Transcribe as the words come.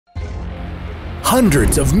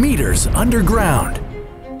hundreds of meters underground.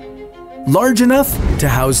 Large enough to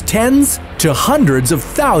house tens to hundreds of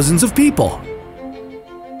thousands of people.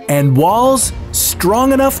 And walls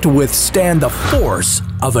strong enough to withstand the force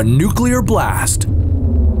of a nuclear blast.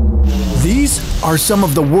 These are some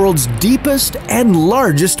of the world's deepest and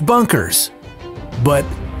largest bunkers. But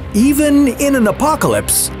even in an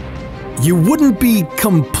apocalypse, you wouldn't be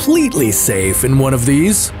completely safe in one of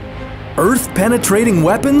these. Earth-penetrating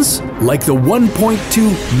weapons, like the 1.2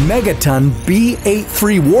 megaton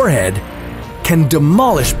B-83 warhead, can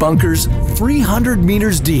demolish bunkers 300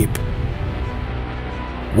 meters deep.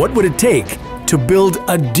 What would it take to build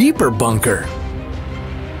a deeper bunker?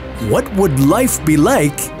 What would life be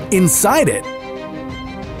like inside it?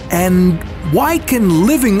 And why can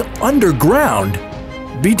living underground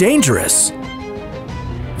be dangerous?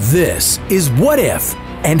 This is What If,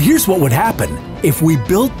 and here's what would happen if we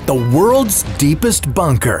built the world's deepest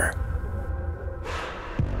bunker.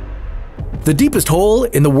 The deepest hole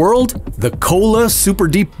in the world, the Kola Super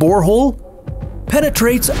Deep Borehole,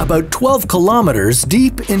 penetrates about 12 kilometers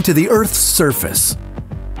deep into the Earth's surface.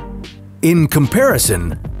 In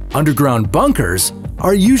comparison, underground bunkers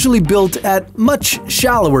are usually built at much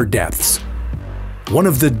shallower depths. One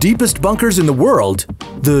of the deepest bunkers in the world,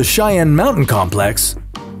 the Cheyenne Mountain Complex,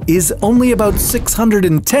 is only about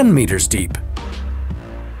 610 meters deep.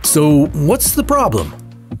 So what's the problem?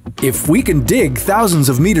 If we can dig thousands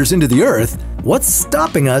of meters into the Earth, what's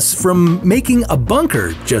stopping us from making a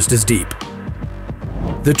bunker just as deep?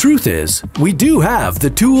 The truth is, we do have the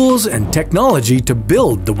tools and technology to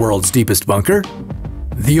build the world's deepest bunker.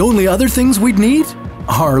 The only other things we'd need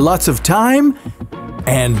are lots of time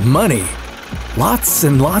and money. Lots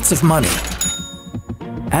and lots of money.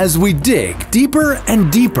 As we dig deeper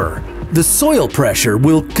and deeper, the soil pressure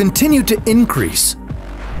will continue to increase.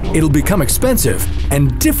 It'll become expensive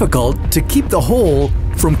and difficult to keep the hole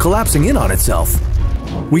from collapsing in on itself.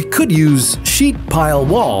 We could use sheet pile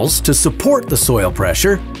walls to support the soil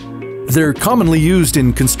pressure. They're commonly used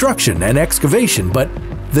in construction and excavation, but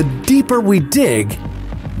the deeper we dig,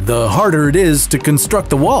 the harder it is to construct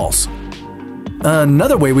the walls.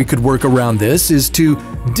 Another way we could work around this is to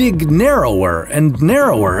dig narrower and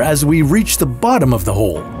narrower as we reach the bottom of the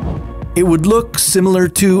hole. It would look similar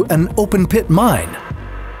to an open-pit mine.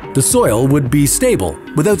 The soil would be stable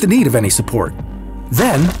without the need of any support.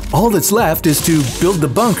 Then, all that's left is to build the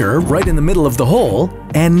bunker right in the middle of the hole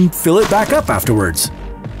and fill it back up afterwards.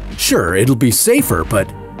 Sure, it'll be safer,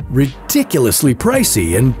 but ridiculously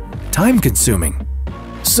pricey and time-consuming.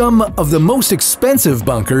 Some of the most expensive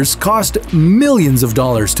bunkers cost millions of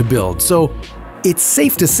dollars to build, so it's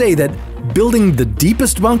safe to say that building the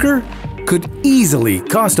deepest bunker could easily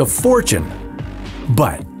cost a fortune.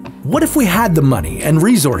 But what if we had the money and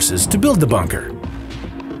resources to build the bunker?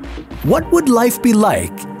 What would life be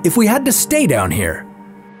like if we had to stay down here?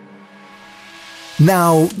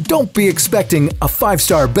 Now, don't be expecting a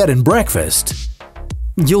 5-star bed and breakfast.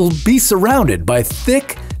 You'll be surrounded by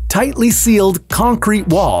thick, tightly sealed concrete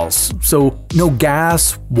walls, so no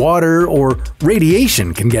gas, water, or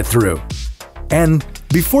radiation can get through. And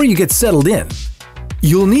before you get settled in,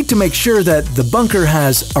 you'll need to make sure that the bunker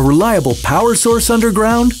has a reliable power source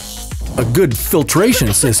underground, a good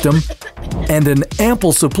filtration system, and an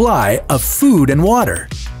ample supply of food and water.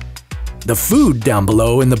 The food down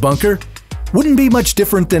below in the bunker wouldn't be much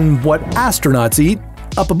different than what astronauts eat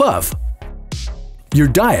up above. Your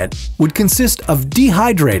diet would consist of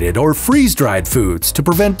dehydrated or freeze-dried foods to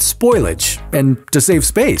prevent spoilage and to save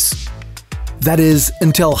space. That is,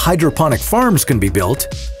 until hydroponic farms can be built.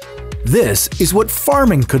 This is what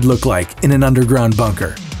farming could look like in an underground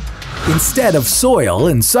bunker. Instead of soil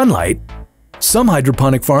and sunlight, some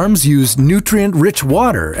hydroponic farms use nutrient-rich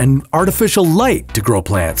water and artificial light to grow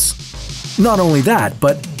plants. Not only that,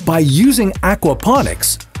 but by using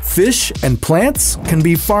aquaponics, fish and plants can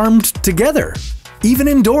be farmed together, even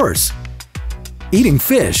indoors. Eating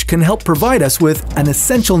fish can help provide us with an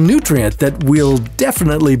essential nutrient that we'll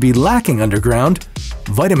definitely be lacking underground: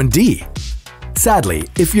 vitamin D. Sadly,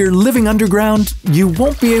 if you're living underground, you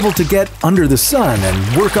won't be able to get under the sun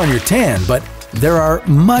and work on your tan, but there are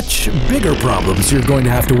much bigger problems you're going to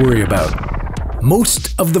have to worry about.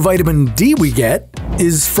 Most of the vitamin D we get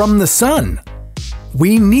is from the sun.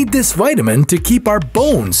 We need this vitamin to keep our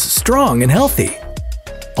bones strong and healthy.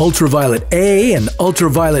 Ultraviolet A and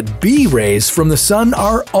ultraviolet B rays from the sun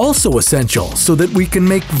are also essential so that we can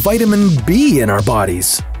make vitamin B in our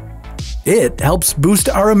bodies. It helps boost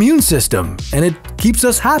our immune system, and it keeps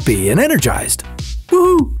us happy and energized.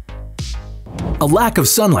 Woohoo! A lack of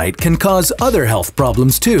sunlight can cause other health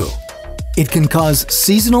problems too. It can cause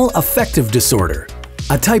seasonal affective disorder,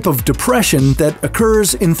 a type of depression that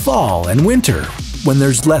occurs in fall and winter when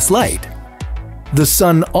there's less light. The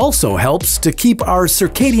sun also helps to keep our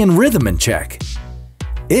circadian rhythm in check.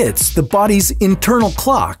 It's the body's internal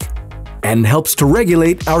clock and helps to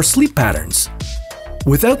regulate our sleep patterns.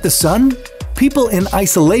 Without the sun, people in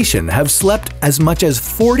isolation have slept as much as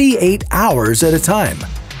 48 hours at a time.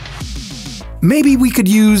 Maybe we could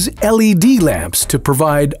use LED lamps to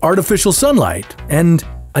provide artificial sunlight and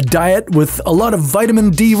a diet with a lot of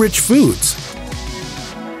vitamin D-rich foods.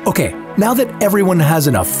 Okay, now that everyone has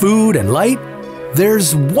enough food and light,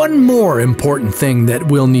 there's one more important thing that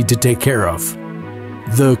we'll need to take care of: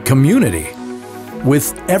 the community.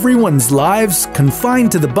 With everyone's lives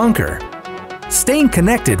confined to the bunker, staying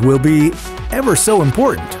connected will be ever so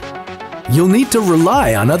important. You'll need to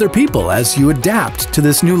rely on other people as you adapt to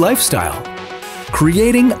this new lifestyle.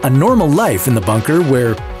 Creating a normal life in the bunker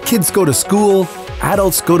where kids go to school,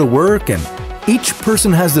 adults go to work, and each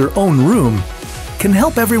person has their own room can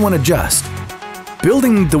help everyone adjust.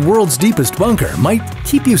 Building the world's deepest bunker might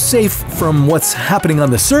keep you safe from what's happening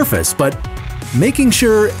on the surface, but making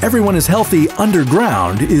sure everyone is healthy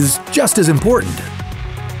underground is just as important.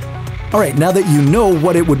 Alright, now that you know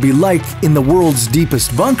what it would be like in the world's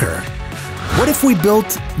deepest bunker, what if we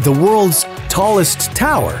built the world's tallest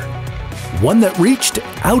tower? One that reached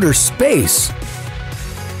outer space?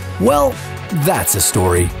 Well, that's a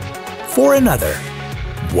story for another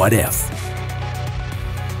What If.